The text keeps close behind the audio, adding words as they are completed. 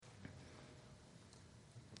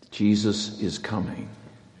Jesus is coming.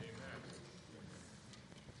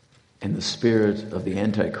 And the spirit of the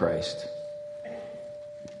Antichrist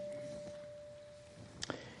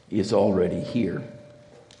is already here.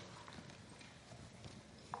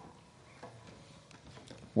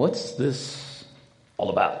 What's this all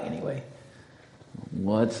about, anyway?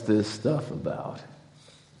 What's this stuff about?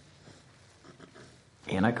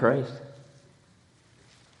 Antichrist?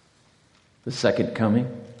 The second coming?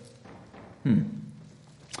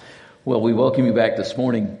 Well, we welcome you back this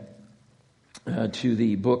morning to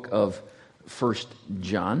the book of 1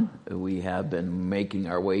 John. We have been making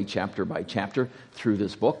our way chapter by chapter through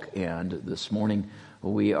this book, and this morning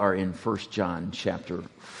we are in 1 John chapter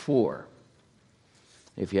 4.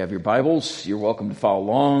 If you have your Bibles, you're welcome to follow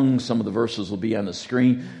along. Some of the verses will be on the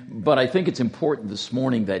screen, but I think it's important this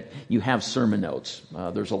morning that you have sermon notes.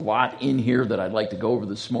 There's a lot in here that I'd like to go over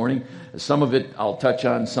this morning. Some of it I'll touch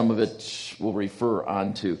on, some of it will refer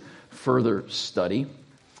on to further study.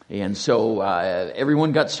 And so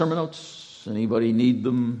everyone got sermon notes? Anybody need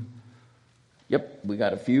them? Yep, we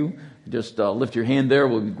got a few. Just lift your hand there.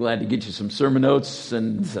 We'll be glad to get you some sermon notes,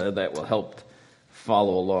 and that will help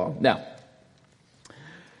follow along. Now,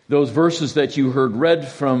 those verses that you heard read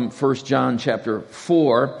from 1 John chapter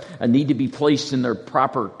 4 need to be placed in their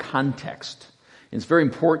proper context. It's very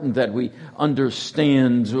important that we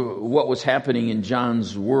understand what was happening in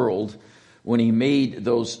John's world when he made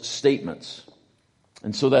those statements.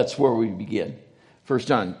 And so that's where we begin. 1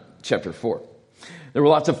 John chapter 4. There were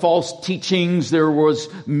lots of false teachings. There was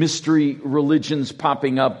mystery religions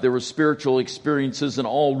popping up. There were spiritual experiences and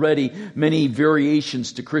already many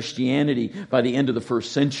variations to Christianity by the end of the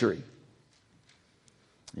first century.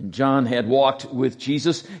 And John had walked with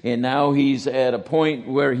Jesus, and now he's at a point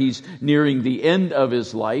where he's nearing the end of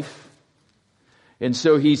his life. And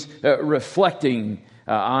so he's reflecting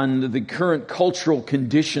on the current cultural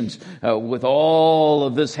conditions with all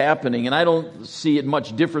of this happening. And I don't see it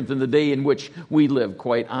much different than the day in which we live,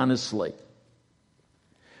 quite honestly.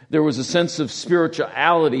 There was a sense of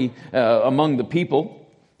spirituality among the people,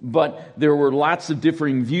 but there were lots of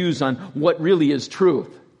differing views on what really is truth.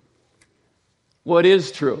 What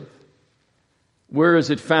is truth? Where is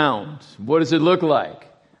it found? What does it look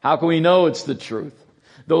like? How can we know it's the truth?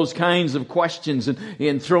 Those kinds of questions,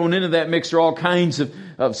 and thrown into that mix are all kinds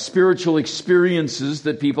of spiritual experiences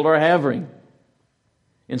that people are having.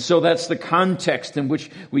 And so that's the context in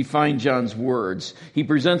which we find John's words. He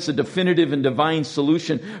presents a definitive and divine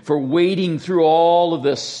solution for wading through all of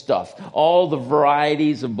this stuff, all the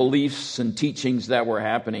varieties of beliefs and teachings that were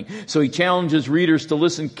happening. So he challenges readers to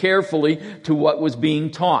listen carefully to what was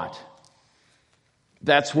being taught.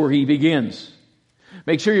 That's where he begins.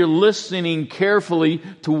 Make sure you're listening carefully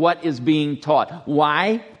to what is being taught.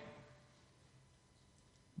 Why?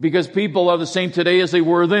 Because people are the same today as they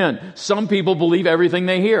were then. Some people believe everything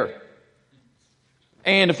they hear.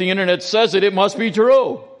 And if the internet says it, it must be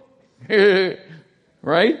true.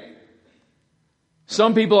 Right?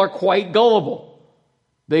 Some people are quite gullible.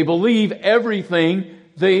 They believe everything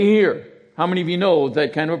they hear. How many of you know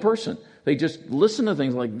that kind of a person? They just listen to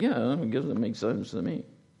things like, yeah, I guess that makes sense to me.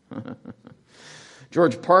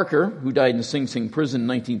 George Parker, who died in Sing Sing prison in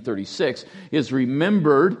 1936, is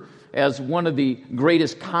remembered as one of the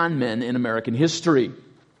greatest con men in American history.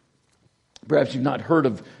 Perhaps you've not heard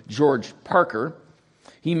of George Parker.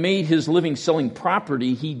 He made his living selling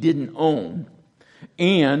property he didn't own.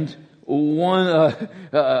 And one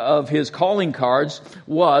of his calling cards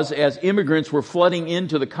was, as immigrants were flooding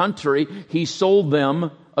into the country, he sold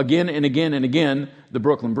them again and again and again the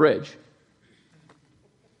Brooklyn Bridge.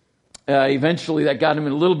 Eventually, that got him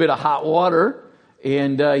in a little bit of hot water,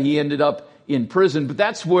 and he ended up in prison. But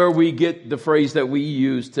that's where we get the phrase that we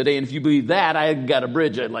use today. And if you believe that, I got a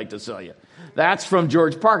bridge I'd like to sell you. That's from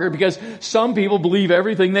George Parker, because some people believe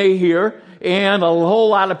everything they hear, and a whole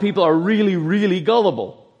lot of people are really, really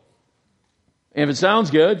gullible. And if it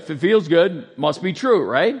sounds good, if it feels good, it must be true,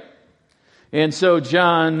 right? And so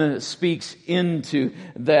John speaks into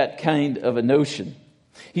that kind of a notion.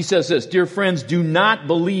 He says this, "Dear friends, do not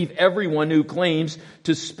believe everyone who claims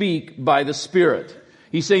to speak by the Spirit."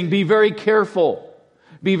 He's saying be very careful.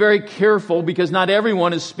 Be very careful, because not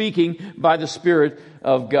everyone is speaking by the Spirit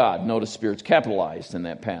of God. Notice Spirit's capitalized in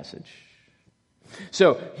that passage.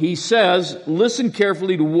 So he says, listen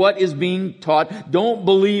carefully to what is being taught. Don't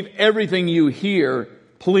believe everything you hear,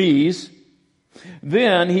 please.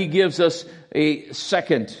 Then he gives us a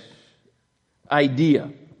second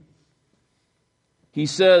idea. He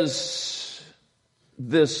says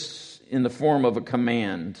this in the form of a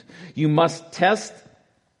command. You must test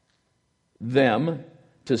them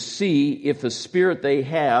to see if the spirit they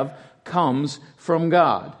have comes from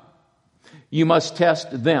God. You must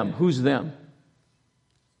test them. Who's them?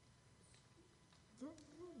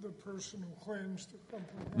 The person who claims to come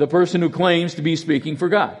from God. The person who claims to be speaking for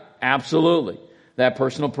God. Absolutely. That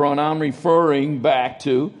personal pronoun referring back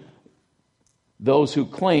to those who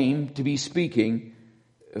claim to be speaking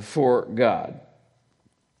for God.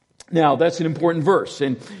 Now, that's an important verse.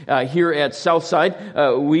 And here at Southside,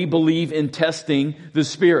 we believe in testing the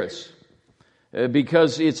spirits.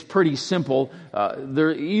 Because it's pretty simple.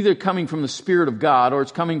 They're either coming from the Spirit of God or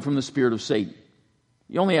it's coming from the Spirit of Satan.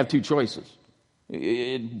 You only have two choices.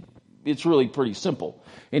 It's really pretty simple.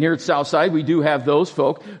 And here at Southside, we do have those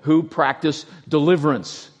folk who practice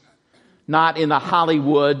deliverance. Not in the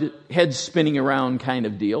Hollywood head spinning around kind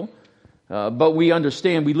of deal. But we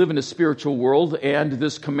understand we live in a spiritual world, and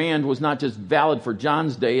this command was not just valid for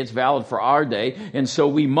John's day, it's valid for our day. And so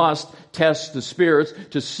we must test the spirits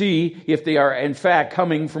to see if they are in fact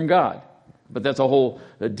coming from God. But that's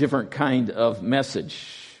a different kind of message.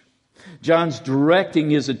 John's directing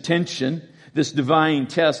his attention, this divine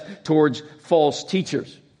test, towards false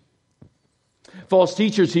teachers. False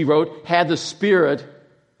teachers, he wrote, had the spirit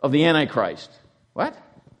of the Antichrist. What?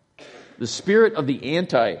 The spirit of the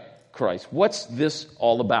Antichrist. What's this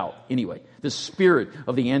all about anyway? The spirit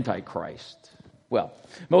of the Antichrist. Well,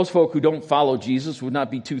 most folk who don't follow Jesus would not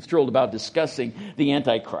be too thrilled about discussing the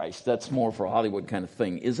Antichrist. That's more for a Hollywood kind of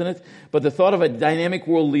thing, isn't it? But the thought of a dynamic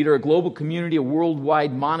world leader, a global community, a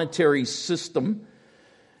worldwide monetary system,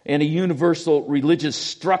 and a universal religious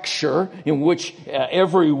structure in which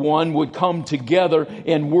everyone would come together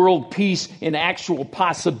and world peace an actual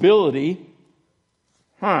possibility,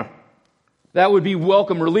 that would be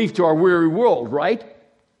welcome relief to our weary world, right?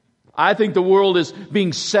 I think the world is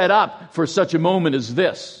being set up for such a moment as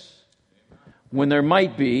this, when there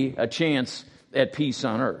might be a chance at peace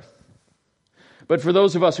on earth. But for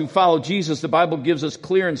those of us who follow Jesus, the Bible gives us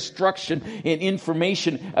clear instruction and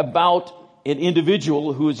information about an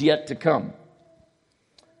individual who is yet to come.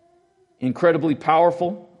 Incredibly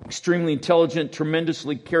powerful, extremely intelligent,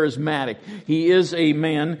 tremendously charismatic. He is a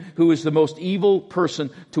man who is the most evil person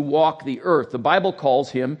to walk the earth. The Bible calls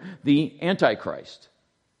him the Antichrist.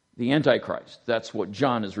 The Antichrist. That's what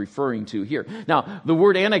John is referring to here. Now, the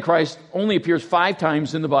word Antichrist only appears 5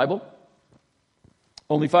 times in the Bible.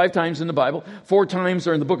 Only 5 times in the Bible. 4 times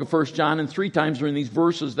are in the book of 1 John, and 3 times are in these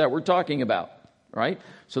verses that we're talking about. Right?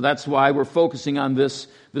 So that's why we're focusing on this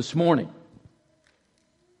morning.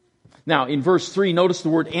 Now, in verse 3, notice the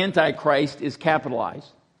word Antichrist is capitalized.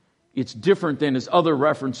 It's different than his other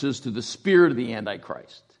references to the spirit of the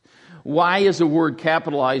Antichrist. Why is a word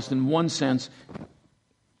capitalized in one sense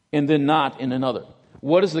and then not in another?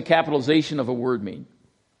 What does the capitalization of a word mean?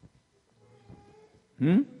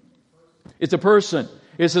 It's a person.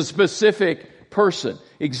 It's a specific person.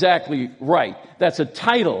 Exactly right. That's a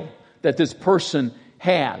title that this person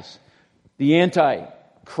has. The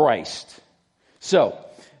Antichrist. So,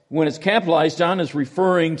 when it's capitalized, John is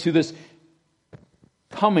referring to this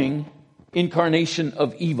coming incarnation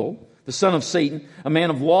of evil, the son of Satan, a man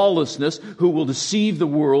of lawlessness who will deceive the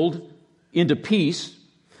world into peace,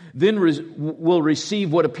 then will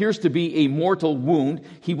receive what appears to be a mortal wound.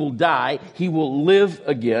 He will die. He will live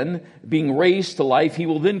again, being raised to life. He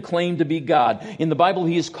will then claim to be God. In the Bible,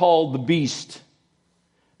 he is called the beast.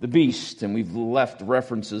 The beast, and we've left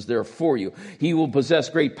references there for you. He will possess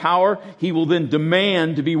great power. He will then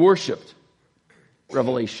demand to be worshipped.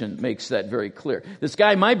 Revelation makes that very clear. This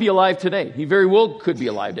guy might be alive today. He very well could be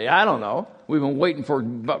alive today. I don't know. We've been waiting for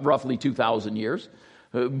roughly 2,000 years.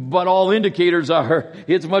 But all indicators are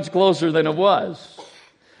it's much closer than it was.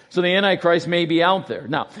 So the Antichrist may be out there.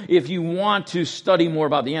 Now, if you want to study more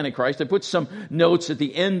about the Antichrist, I put some notes at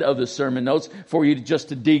the end of the sermon notes for you just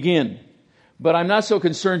to dig in. But I'm not so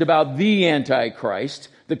concerned about the Antichrist,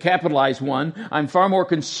 the capitalized one. I'm far more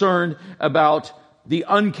concerned about the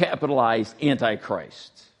uncapitalized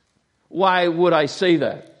Antichrist. Why would I say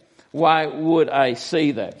that? Why would I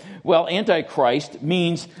say that? Well, Antichrist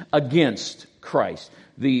means against Christ.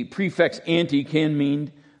 The prefix anti can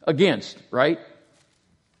mean against, right?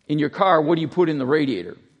 In your car, what do you put in the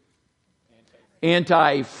radiator?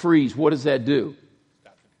 Anti-freeze. What does that do?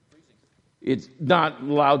 It's not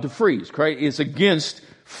allowed to freeze, right? It's against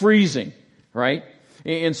freezing, right?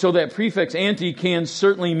 And so that prefix anti can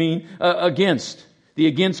certainly mean against, the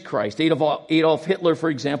against Christ. Adolf Hitler, for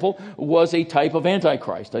example, was a type of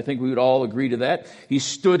Antichrist. I think we would all agree to that. He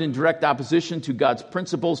stood in direct opposition to God's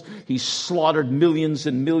principles. He slaughtered millions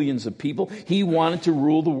and millions of people. He wanted to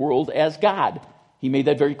rule the world as God. He made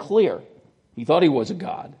that very clear. He thought he was a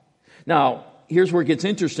God. Now, here's where it gets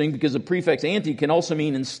interesting, because the prefix anti can also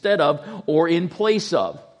mean instead of or in place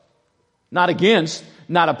of. Not against,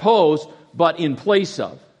 not opposed, but in place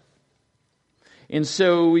of. And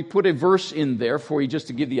so we put a verse in there for you just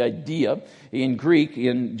to give the idea. In Greek,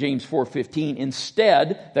 in James 4:15,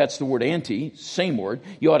 instead, that's the word anti, same word.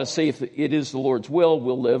 You ought to say, if it is the Lord's will,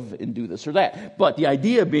 we'll live and do this or that. But the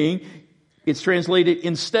idea being, it's translated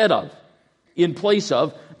instead of, in place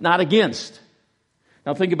of, not against.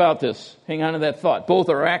 Now think about this. Hang on to that thought. Both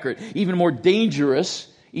are accurate. Even more dangerous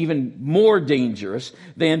than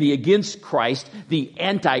the against Christ, the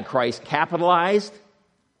Antichrist capitalized.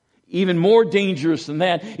 Even more dangerous than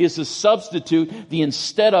that is to substitute the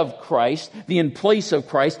instead of Christ, the in place of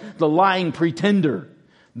Christ, the lying pretender.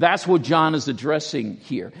 That's what John is addressing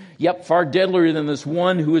here. Yep, far deadlier than this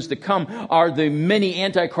one who is to come are the many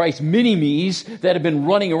Antichrist mini-me's that have been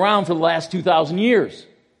running around for the last 2,000 years.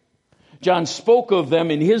 John spoke of them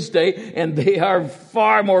in his day, and they are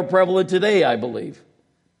far more prevalent today, I believe.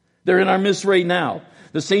 They're in our midst right now.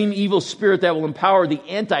 The same evil spirit that will empower the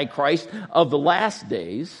Antichrist of the last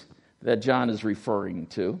days that John is referring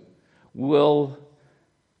to will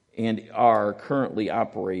and are currently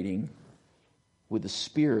operating with the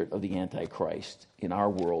spirit of the Antichrist in our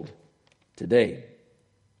world today.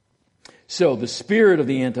 So the spirit of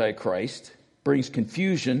the Antichrist brings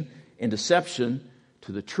confusion and deception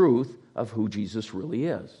to the truth of who Jesus really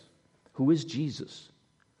is. Who is Jesus?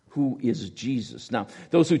 Who is Jesus? Now,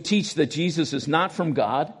 those who teach that Jesus is not from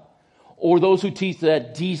God, or those who teach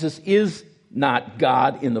that Jesus is not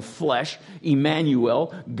God in the flesh,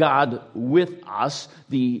 Emmanuel, God with us,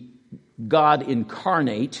 the God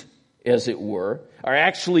incarnate, as it were, are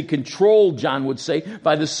actually controlled, John would say,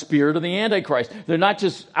 by the spirit of the Antichrist. They're not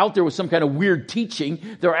just out there with some kind of weird teaching.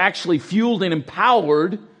 They're actually fueled and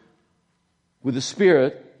empowered with the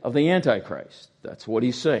spirit of the Antichrist. That's what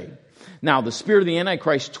he's saying. Now, the spirit of the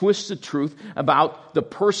Antichrist twists the truth about the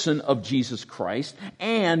person of Jesus Christ,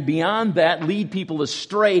 and beyond that, lead people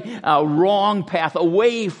astray, a wrong path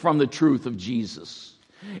away from the truth of Jesus.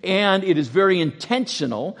 And it is very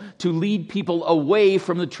intentional to lead people away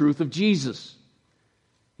from the truth of Jesus.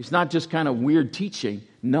 It's not just kind of weird teaching.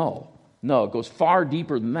 No, it goes far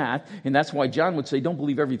deeper than that, and that's why John would say, don't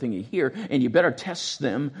believe everything you hear, and you better test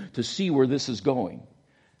them to see where this is going,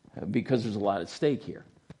 because there's a lot at stake here.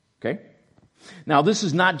 Okay? Now, this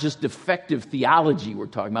is not just defective theology we're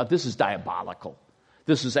talking about. This is diabolical.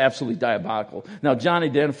 This is absolutely diabolical. Now, John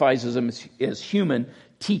identifies them as human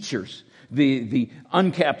teachers. The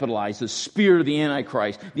uncapitalized, the spirit of the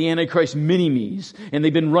Antichrist mini-me's, and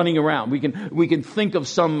they've been running around. We can think of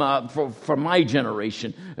some from my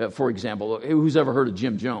generation, for example. Who's ever heard of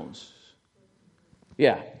Jim Jones?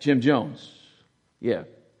 Yeah, Jim Jones. Yeah.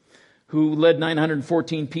 Who led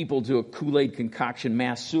 914 people to a Kool-Aid concoction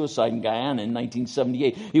mass suicide in Guyana in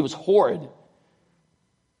 1978. It was horrid.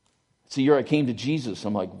 It's the year I came to Jesus.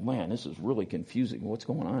 I'm like, man, this is really confusing. What's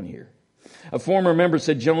going on here? A former member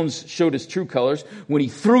said Jones showed his true colors when he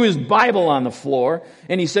threw his Bible on the floor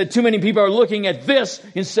and he said, too many people are looking at this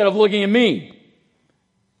instead of looking at me.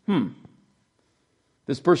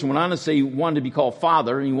 This person went on to say he wanted to be called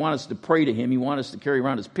Father, and he wanted us to pray to him. He wanted us to carry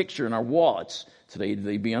around his picture in our wallets. Today,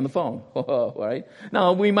 they'd be on the phone, right?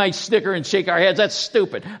 Now, we might snicker and shake our heads. That's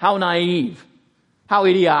stupid. How naive. How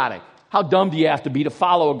idiotic. How dumb do you have to be to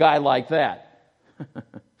follow a guy like that?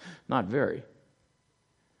 Not very.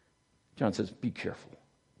 John says, be careful.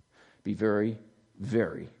 Be very,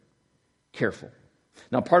 very careful.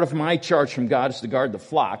 Now, part of my charge from God is to guard the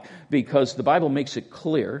flock, because the Bible makes it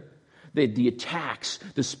clear that the attacks,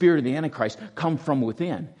 the spirit of the Antichrist, come from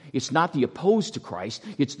within. It's not the opposed to Christ.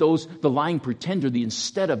 It's those, the lying pretender, the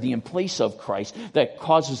instead of, the in place of Christ, that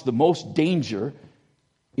causes the most danger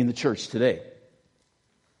in the church today.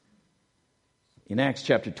 In Acts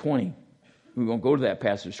chapter 20, we won't go to that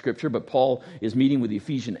passage of Scripture, but Paul is meeting with the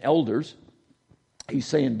Ephesian elders. He's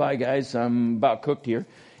saying, bye guys, I'm about cooked here.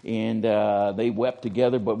 And they wept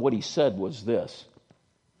together, but what he said was this: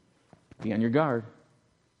 be on your guard.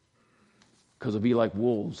 Because they'll be like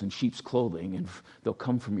wolves in sheep's clothing, and they'll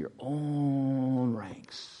come from your own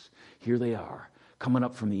ranks. Here they are, coming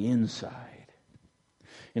up from the inside.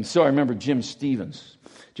 And so I remember Jim Stevens.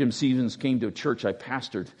 Jim Stevens came to a church I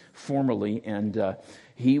pastored formerly, and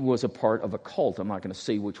he was a part of a cult. I'm not going to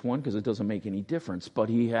say which one because it doesn't make any difference, but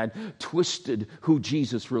he had twisted who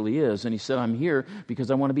Jesus really is. And he said, I'm here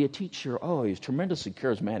because I want to be a teacher. Oh, he's tremendously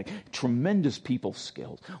charismatic, tremendous people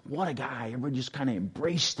skills. What a guy. Everybody just kind of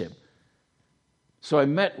embraced him. So I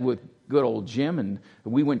met with good old Jim, and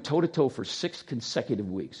we went toe-to-toe for 6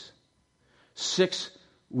 consecutive weeks. 6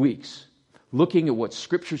 weeks, looking at what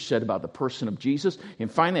Scripture said about the person of Jesus.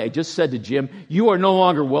 And finally, I just said to Jim, you are no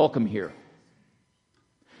longer welcome here.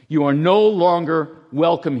 You are no longer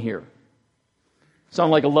welcome here.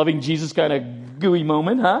 Sound like a loving Jesus kind of gooey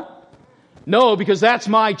moment, huh? No, because that's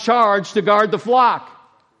my charge to guard the flock.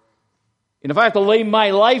 And if I have to lay my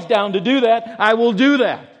life down to do that, I will do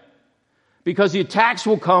that. Because the attacks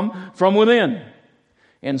will come from within.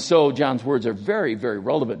 And so John's words are very, very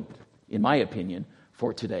relevant, in my opinion,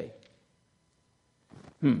 for today.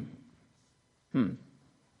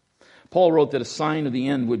 Paul wrote that a sign of the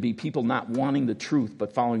end would be people not wanting the truth,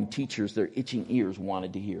 but following teachers their itching ears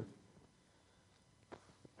wanted to hear.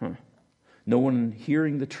 No one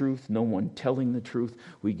hearing the truth, no one telling the truth.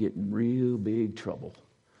 We get in real big trouble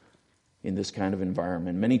in this kind of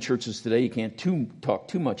environment. Many churches today, you can't talk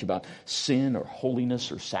too much about sin or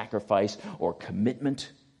holiness or sacrifice or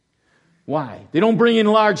commitment. Why? They don't bring in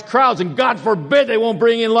large crowds, and God forbid they won't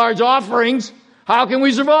bring in large offerings. How can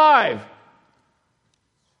we survive?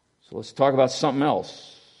 So let's talk about something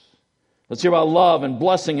else. Let's hear about love and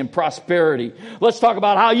blessing and prosperity. Let's talk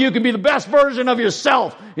about how you can be the best version of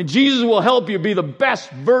yourself. And Jesus will help you be the best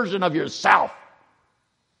version of yourself.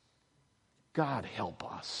 God help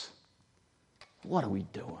us. What are we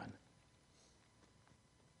doing?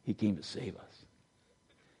 He came to save us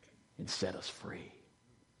and set us free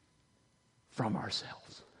from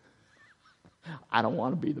ourselves. I don't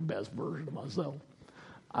want to be the best version of myself.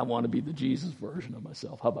 I want to be the Jesus version of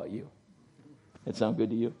myself. How about you? That sound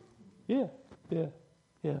good to you? Yeah.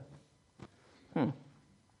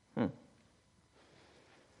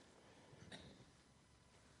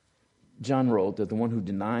 John wrote that the one who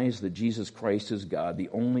denies that Jesus Christ is God, the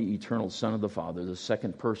only eternal Son of the Father, the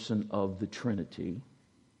second person of the Trinity,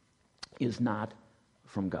 is not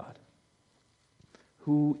from God.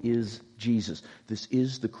 Who is Jesus? This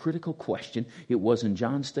is the critical question. It was in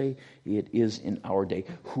John's day. It is in our day.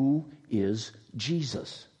 Who is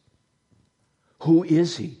Jesus? Who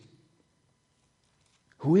is he?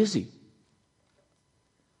 Who is he?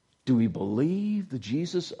 Do we believe the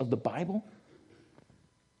Jesus of the Bible?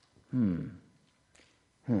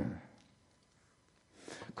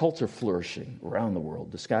 Cults are flourishing around the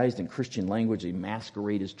world. Disguised in Christian language, they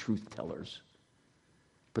masquerade as truth tellers.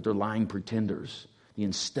 But they're lying pretenders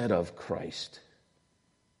instead of Christ.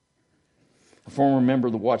 A former member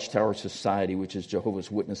of the Watchtower Society, which is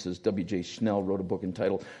Jehovah's Witnesses, W.J. Schnell, wrote a book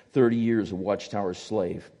entitled 30 Years a Watchtower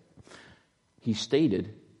Slave. He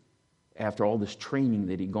stated, after all this training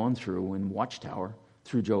that he'd gone through in Watchtower,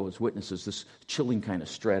 through Jehovah's Witnesses, this chilling kind of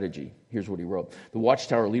strategy. Here's what he wrote. The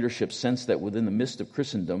Watchtower leadership sensed that within the midst of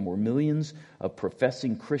Christendom were millions of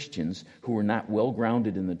professing Christians who were not well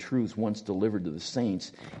grounded in the truth once delivered to the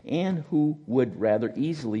saints, and who would rather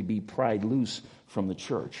easily be pried loose from the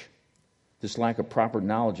church. This lack of proper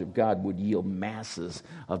knowledge of God would yield masses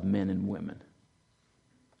of men and women.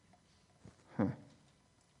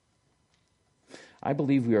 I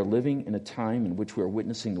believe we are living in a time in which we are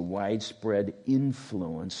witnessing the widespread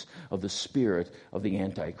influence of the spirit of the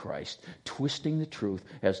Antichrist, twisting the truth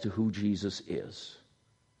as to who Jesus is.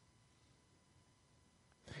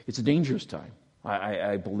 It's a dangerous time.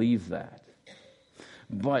 I believe that.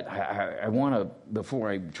 But I want to, before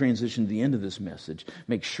I transition to the end of this message,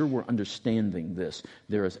 make sure we're understanding this.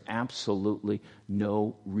 There is absolutely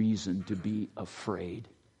no reason to be afraid.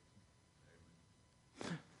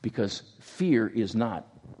 Because fear is not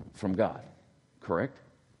from God, correct?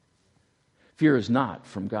 Fear is not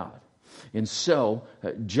from God. And so,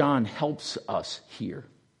 John helps us here.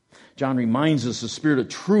 John reminds us the Spirit of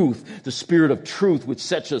truth which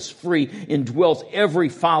sets us free, indwells every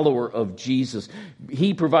follower of Jesus.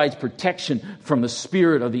 He provides protection from the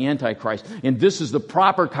spirit of the Antichrist. And this is the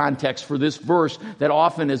proper context for this verse that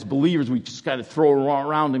often as believers we just kind of throw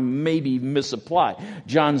around and maybe misapply.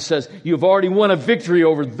 John says, you've already won a victory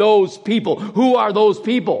over those people. Who are those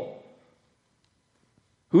people?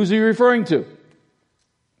 Who's he referring to?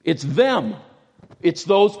 It's them. It's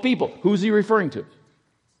those people. Who's he referring to?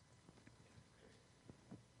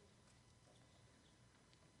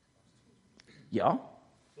 Yeah?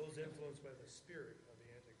 Those influenced by the spirit of the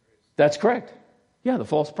Antichrist. That's correct. Yeah, the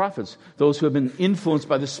false prophets. Those who have been influenced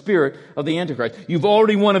by the spirit of the Antichrist. You've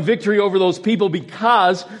already won a victory over those people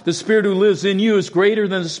because the spirit who lives in you is greater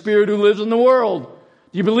than the spirit who lives in the world.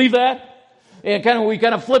 Do you believe that? And we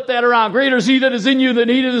kind of flip that around. Greater is he that is in you than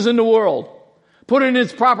he that is in the world. Put it in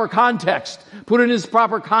its proper context. Put it in its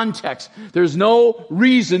proper context. There's no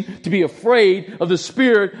reason to be afraid of the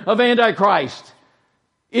spirit of Antichrist.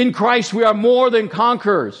 In Christ we are more than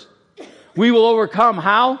conquerors. We will overcome.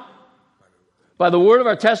 How? By the word of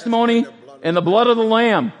our testimony and the blood of the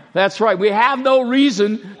Lamb. That's right. We have no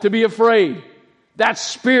reason to be afraid. That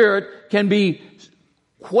spirit can be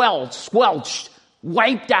squelched,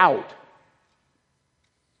 wiped out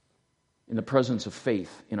in the presence of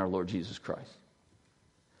faith in our Lord Jesus Christ.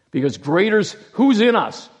 Because greater's who's in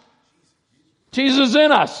us? Jesus is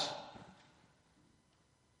in us.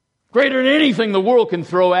 Greater than anything the world can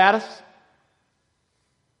throw at us.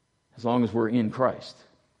 As long as we're in Christ.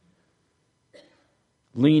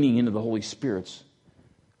 Leaning into the Holy Spirit's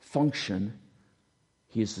function.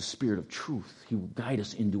 He is the Spirit of truth. He will guide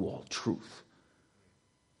us into all truth.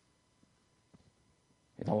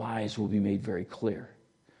 And the lies will be made very clear.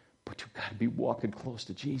 But you've got to be walking close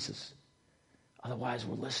to Jesus. Otherwise,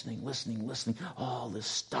 we're listening. All this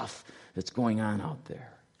stuff that's going on out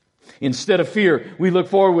there. Instead of fear, we look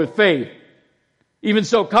forward with faith. Even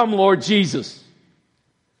so, come, Lord Jesus.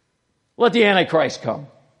 Let the Antichrist come.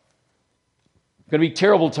 Going to be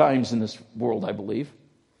terrible times in this world, I believe.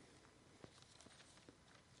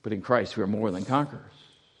 But in Christ, we are more than conquerors.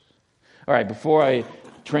 All right, before I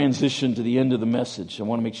transition to the end of the message, I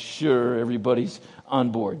want to make sure everybody's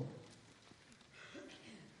on board.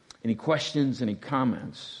 Any questions, any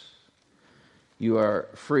comments? You are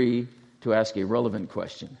free to ask a relevant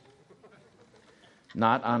question.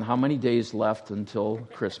 Not on how many days left until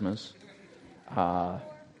Christmas.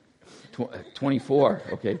 24,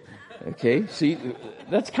 okay. Okay, see,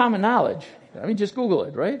 that's common knowledge. I mean, just Google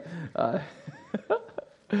it, right?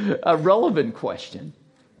 A relevant question.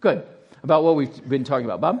 Good. About what we've been talking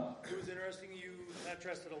about. Bob? It was interesting you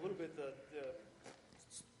addressed it a little bit,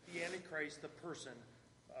 the Antichrist, the person,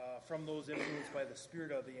 from those influenced by the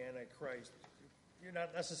spirit of the Antichrist. You're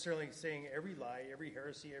not necessarily saying every lie, every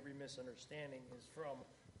heresy, every misunderstanding is from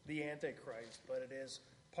the Antichrist, but it is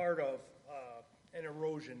part of an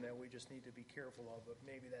erosion that we just need to be careful of. But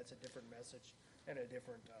maybe that's a different message and a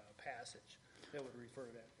different passage that would refer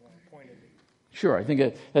to that point of view. Sure, I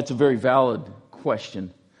think that's a very valid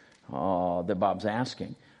question that Bob's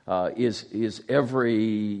asking. Is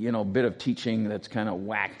every bit of teaching that's kind of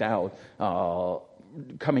whacked out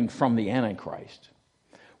coming from the Antichrist?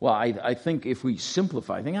 Well, I think if we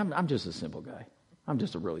simplify, I think I'm just a simple guy. I'm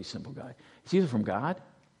just a really simple guy. It's either from God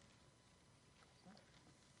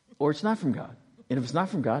or it's not from God. And if it's not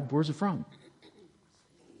from God, where's it from?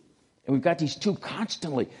 And we've got these two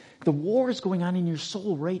constantly. The war is going on in your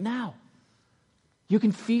soul right now. You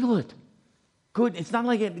can feel it. Good. It's not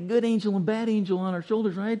like a good angel and bad angel on our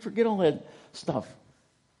shoulders, right? Forget all that stuff.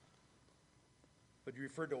 But you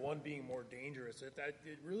referred to one being more dangerous. It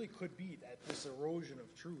really could be that this erosion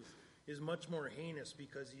of truth is much more heinous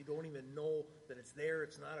because you don't even know that it's there.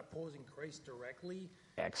 It's not opposing Christ directly.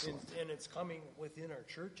 Excellent. And it's coming within our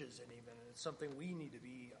churches, and it's something we need to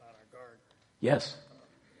be on our guard. Yes.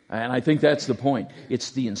 And I think that's the point.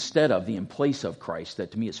 It's the instead of, the in place of Christ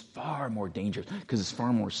that to me is far more dangerous because it's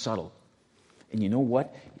far more subtle. And you know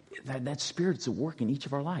what? That Spirit's at work in each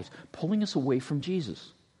of our lives, pulling us away from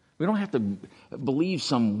Jesus. We don't have to believe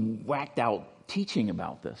some whacked out teaching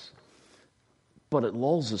about this. But it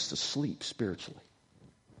lulls us to sleep spiritually.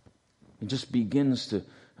 It just begins to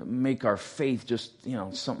make our faith just,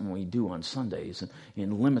 something we do on Sundays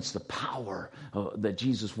and limits the power that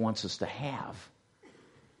Jesus wants us to have.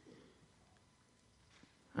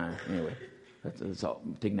 Anyway, that's all.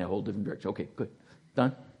 I'm taking that whole different direction. Okay, good.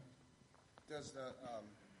 Done? Does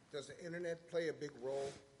the internet play a big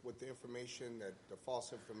role with the information, the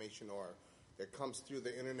false information, or that comes through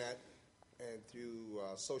the internet and through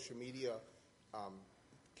social media?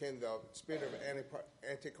 Can the spirit of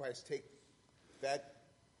Antichrist take that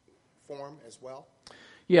form as well?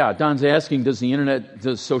 Yeah, Don's asking, does the internet,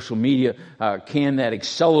 does social media, can that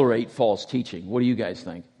accelerate false teaching? What do you guys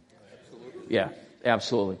think? Absolutely. Yeah,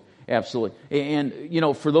 absolutely.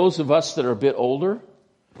 And, for those of us that are a bit older,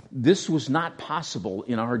 this was not possible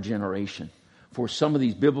in our generation for some of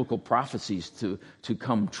these biblical prophecies to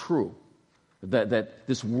come true. That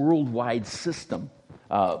this worldwide system,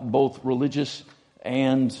 both religious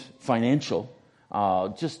and financial,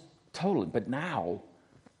 just totally. But now,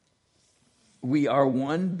 we are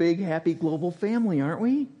one big happy global family, aren't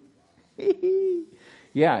we?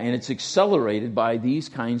 Yeah, and it's accelerated by these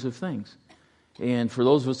kinds of things. And for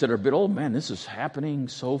those of us that are a bit old, man, this is happening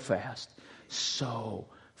so fast. So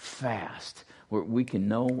fast. Where we can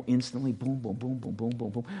know instantly, boom, boom, boom, boom, boom, boom,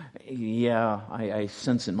 boom. Yeah, I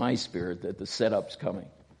sense in my spirit that the setup's coming.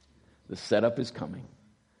 The setup is coming.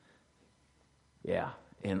 Yeah,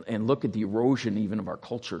 and look at the erosion even of our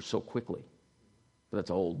culture so quickly. But that's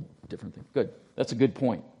a whole different thing. Good. That's a good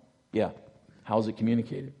point. Yeah. How's it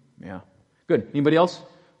communicated? Yeah. Good. Anybody else?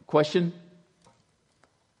 Question?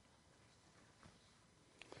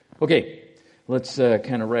 Okay. Let's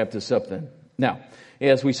kind of wrap this up then. Now,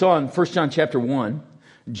 as we saw in 1 John chapter 1,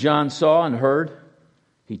 John saw and heard,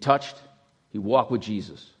 he touched, he walked with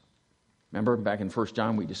Jesus. Remember back in 1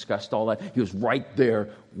 John we discussed all that? He was right there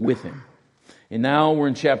with him. And now we're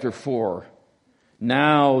in chapter 4.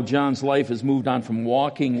 Now John's life has moved on from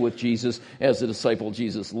walking with Jesus as the disciple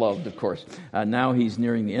Jesus loved, of course. Now he's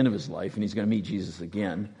nearing the end of his life, and he's going to meet Jesus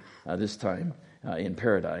again, this time in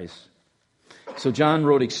paradise. So John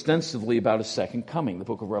wrote extensively about his second coming. The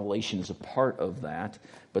book of Revelation is a part of that,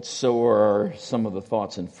 but so are some of the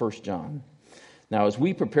thoughts in 1 John. Now, as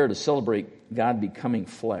we prepare to celebrate God becoming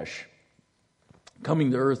flesh,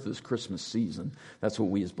 coming to earth this Christmas season, that's what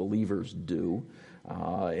we as believers do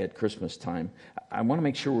at Christmas time, I want to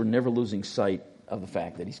make sure we're never losing sight of the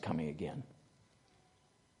fact that he's coming again.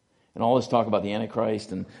 And all this talk about the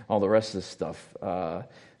Antichrist and all the rest of this stuff,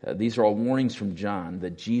 these are all warnings from John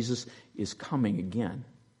that Jesus is coming again.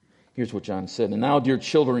 Here's what John said. And now, dear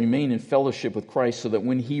children, remain in fellowship with Christ so that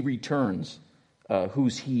when he returns,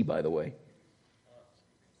 who's he, by the way?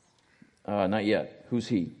 Not yet. Who's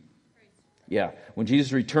he? Yeah. When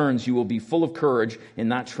Jesus returns, you will be full of courage and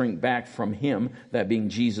not shrink back from him, that being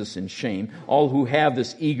Jesus, in shame. All who have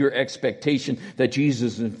this eager expectation that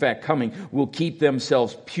Jesus is in fact coming will keep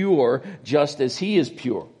themselves pure just as he is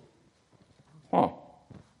pure.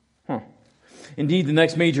 Indeed, the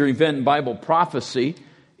next major event in Bible prophecy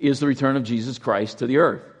is the return of Jesus Christ to the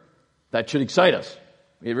earth. That should excite us.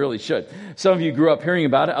 It really should. Some of you grew up hearing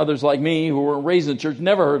about it. Others, like me, who were raised in the church,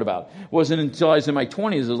 never heard about it. It wasn't until I was in my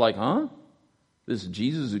 20s, I was like, huh? This is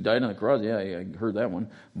Jesus who died on the cross? Yeah, I heard that one.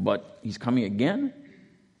 But he's coming again?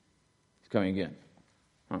 He's coming again.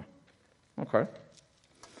 Okay.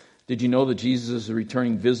 Did you know that Jesus is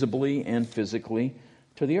returning visibly and physically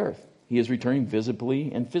to the earth? He is returning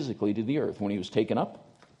visibly and physically to the earth when he was taken up.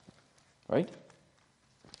 Right?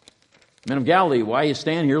 Men of Galilee, why you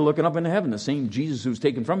stand here looking up into heaven? The same Jesus who's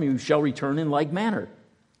taken from you shall return in like manner.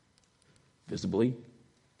 Visibly,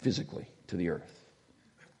 physically to the earth.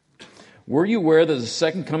 Were you aware that the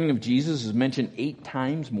second coming of Jesus is mentioned 8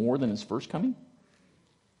 times more than his first coming?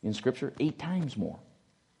 In Scripture, 8 times more.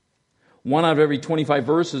 1 out of every 25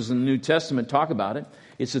 verses in the New Testament talk about it.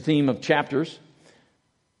 It's the theme of chapters.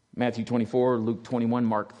 Matthew 24, Luke 21,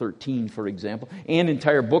 Mark 13, for example. And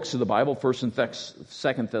entire books of the Bible, 1st and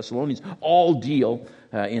 2nd Thessalonians, all deal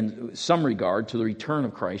in some regard to the return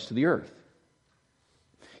of Christ to the earth.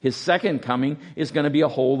 His second coming is going to be a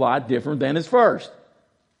whole lot different than his first.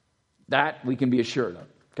 That we can be assured of.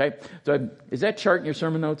 Okay? So is that chart in your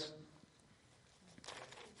sermon notes?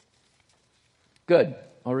 Good.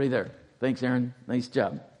 Already there. Thanks, Aaron. Nice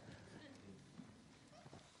job.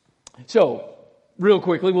 So, real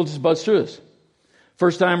quickly, we'll just buzz through this.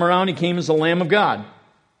 First time around, he came as the Lamb of God.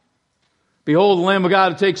 Behold, the Lamb of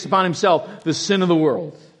God who takes upon himself the sin of the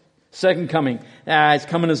world. Second coming, he's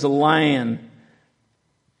coming as the Lion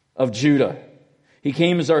of Judah. He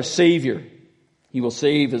came as our Savior. He will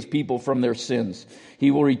save his people from their sins.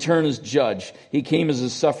 He will return as judge. He came as a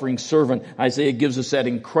suffering servant. Isaiah gives us that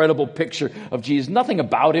incredible picture of Jesus. Nothing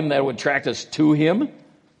about him that would attract us to him.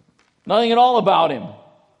 Nothing at all about him.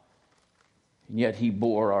 And yet he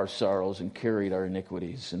bore our sorrows and carried our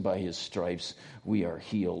iniquities. And by his stripes we are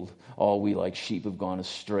healed. All we like sheep have gone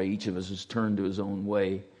astray. Each of us has turned to his own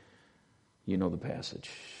way. You know the passage.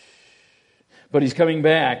 But he's coming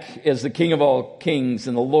back as the King of all kings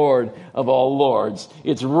and the Lord of all lords.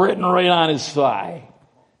 It's written right on his thigh.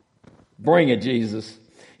 Bring it, Jesus.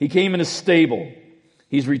 He came in a stable.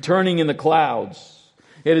 He's returning in the clouds.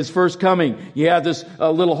 At his first coming, you have this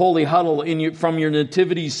little holy huddle from your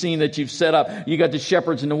nativity scene that you've set up. You got the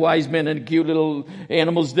shepherds and the wise men and the cute little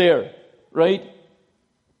animals there, right?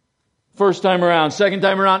 First time around, second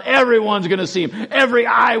time around, everyone's going to see him. Every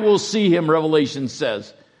eye will see him, Revelation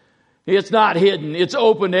says. It's not hidden. It's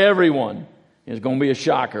open to everyone. It's going to be a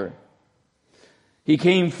shocker. He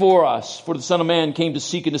came for us, for the Son of Man came to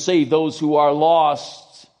seek and to save those who are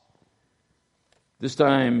lost. This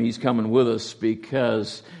time he's coming with us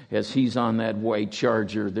because as he's on that white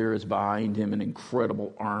charger, there is behind him an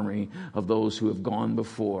incredible army of those who have gone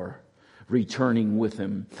before, returning with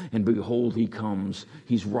him. And behold, he comes.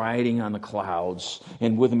 He's riding on the clouds,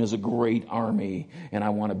 and with him is a great army. And I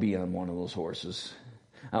want to be on one of those horses.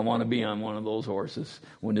 I want to be on one of those horses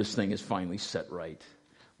when this thing is finally set right.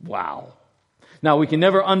 Wow. Now, we can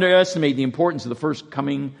never underestimate the importance of the first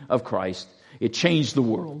coming of Christ. It changed the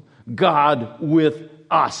world. God with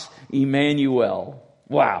us. Emmanuel.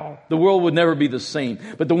 Wow. The world would never be the same.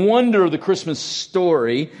 But the wonder of the Christmas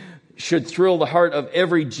story should thrill the heart of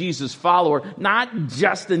every Jesus follower, not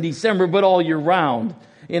just in December, but all year round.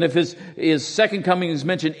 And if his second coming is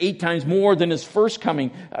mentioned 8 times more than his first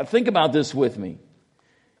coming, think about this with me.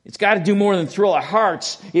 It's got to do more than thrill our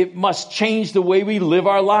hearts. It must change the way we live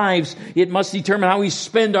our lives. It must determine how we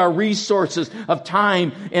spend our resources of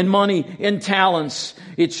time and money and talents.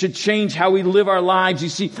 It should change how we live our lives. You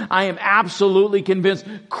see, I am absolutely convinced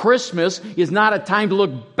Christmas is not a time to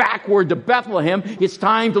look backward to Bethlehem. It's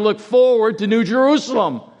time to look forward to New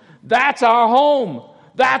Jerusalem. That's our home.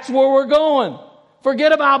 That's where we're going.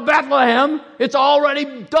 Forget about Bethlehem. It's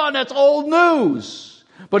already done. That's old news.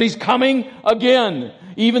 But He's coming again.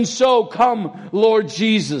 Even so, come, Lord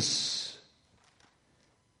Jesus.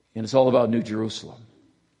 And it's all about New Jerusalem.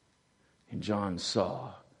 And John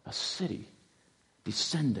saw a city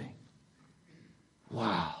descending.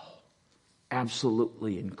 Wow.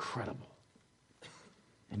 Absolutely incredible.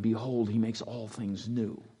 And behold, He makes all things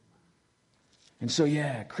new. And so,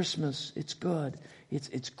 yeah, Christmas, it's good.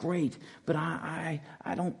 It's great. But I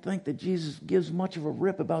don't think that Jesus gives much of a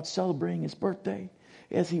rip about celebrating His birthday,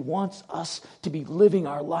 as He wants us to be living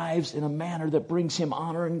our lives in a manner that brings Him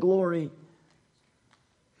honor and glory.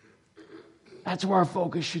 That's where our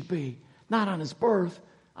focus should be. Not on His birth,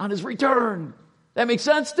 on His return. That makes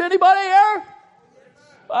sense to anybody here?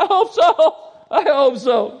 I hope so. I hope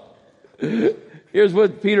so. Here's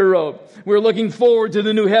what Peter wrote. We're looking forward to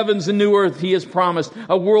the new heavens and new earth He has promised.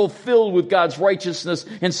 A world filled with God's righteousness.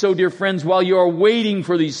 And so, dear friends, while you are waiting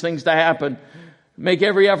for these things to happen, make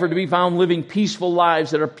every effort to be found living peaceful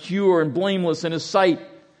lives that are pure and blameless in His sight.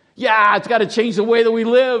 Yeah, it's got to change the way that we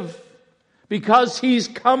live. Because He's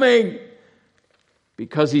coming.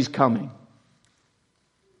 Because He's coming.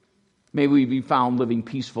 May we be found living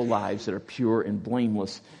peaceful lives that are pure and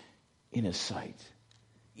blameless in His sight.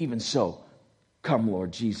 Even so, come,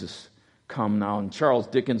 Lord Jesus. Come now. And Charles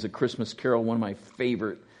Dickens' A Christmas Carol, one of my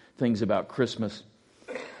favorite things about Christmas.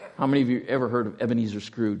 How many of you ever heard of Ebenezer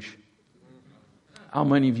Scrooge? How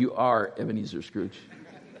many of you are Ebenezer Scrooge?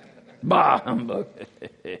 Bah, humbug.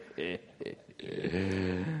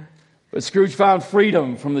 But Scrooge found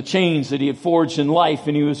freedom from the chains that he had forged in life,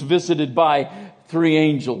 and he was visited by 3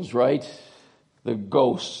 angels, right? The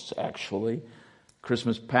ghosts, actually.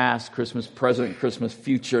 Christmas past, Christmas present, Christmas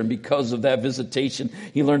future. And because of that visitation,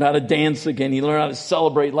 he learned how to dance again. He learned how to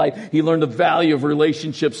celebrate life. He learned the value of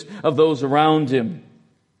relationships of those around him.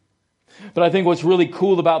 But I think what's really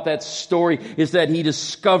cool about that story is that he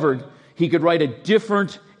discovered he could write a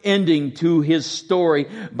different ending to his story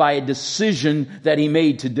by a decision that he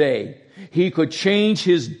made today. He could change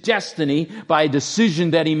his destiny by a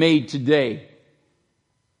decision that he made today.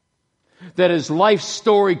 That his life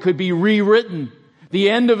story could be rewritten. The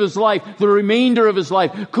end of his life, the remainder of his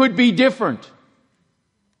life could be different.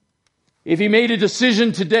 If he made a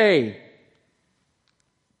decision today,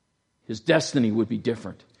 his destiny would be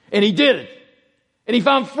different. And he did it. And he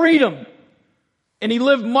found freedom. And he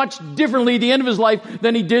lived much differently at the end of his life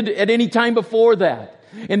than he did at any time before that.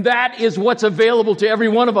 And that is what's available to every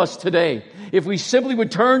one of us today. If we simply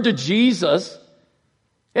would turn to Jesus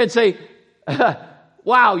and say,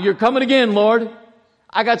 wow, you're coming again, Lord.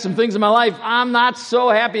 I got some things in my life I'm not so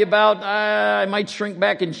happy about. I might shrink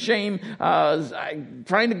back in shame. I'm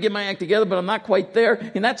trying to get my act together, but I'm not quite there.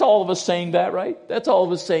 And that's all of us saying that, right? That's all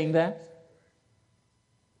of us saying that.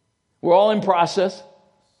 We're all in process.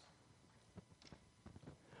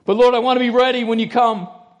 But Lord, I want to be ready when you come.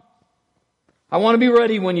 I want to be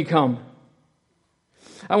ready when you come.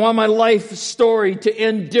 I want my life story to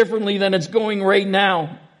end differently than it's going right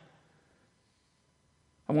now.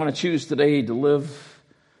 I want to choose today to live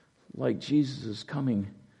like Jesus is coming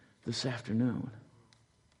this afternoon.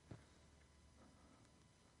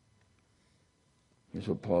 Here's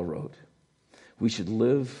what Paul wrote. We should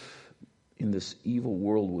live in this evil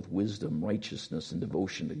world with wisdom, righteousness, and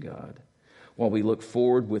devotion to God, while we look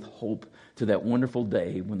forward with hope to that wonderful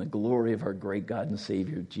day when the glory of our great God and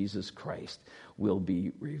Savior, Jesus Christ, will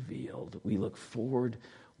be revealed. We look forward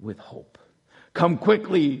with hope. Come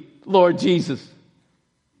quickly, Lord Jesus.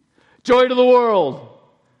 Joy to the world.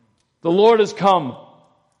 The Lord has come.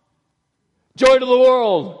 Joy to the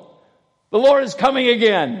world. The Lord is coming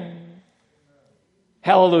again.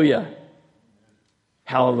 Hallelujah.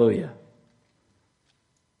 Hallelujah.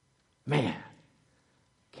 Man,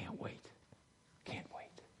 can't wait. Can't wait.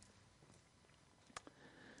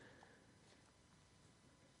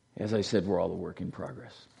 As I said, we're all a work in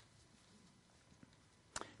progress.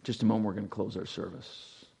 In just a moment, we're going to close our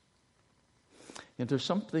service. If there's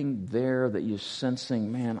something there that you're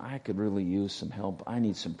sensing, man, I could really use some help. I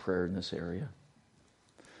need some prayer in this area.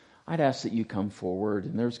 I'd ask that you come forward,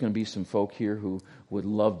 and there's going to be some folk here who would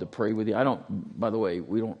love to pray with you. By the way,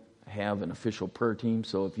 we don't have an official prayer team,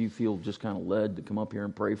 so if you feel just kind of led to come up here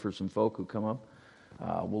and pray for some folk who come up,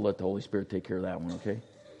 we'll let the Holy Spirit take care of that one, okay?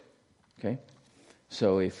 Okay?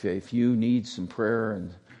 So if you need some prayer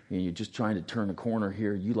and you're just trying to turn a corner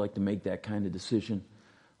here, you like to make that kind of decision,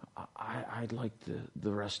 I'd like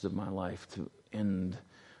the rest of my life to end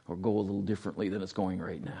or go a little differently than it's going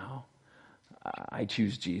right now. I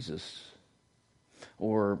choose Jesus.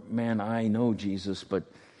 Or, man, I know Jesus, but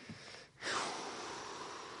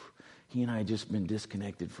he and I just been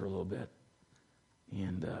disconnected for a little bit.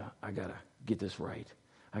 And I got to get this right.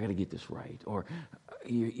 I got to get this right. Or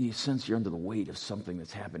you sense you're under the weight of something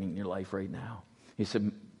that's happening in your life right now. He said,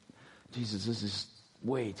 Jesus, this is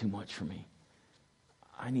way too much for me.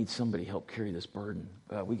 I need somebody to help carry this burden.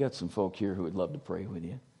 We got some folk here who would love to pray with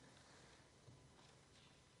you.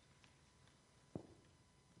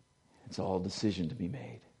 It's all a decision to be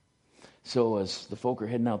made. So as the folk are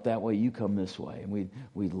heading out that way, you come this way, and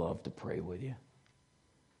we'd love to pray with you.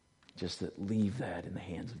 Just to leave that in the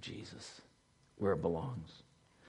hands of Jesus, where it belongs.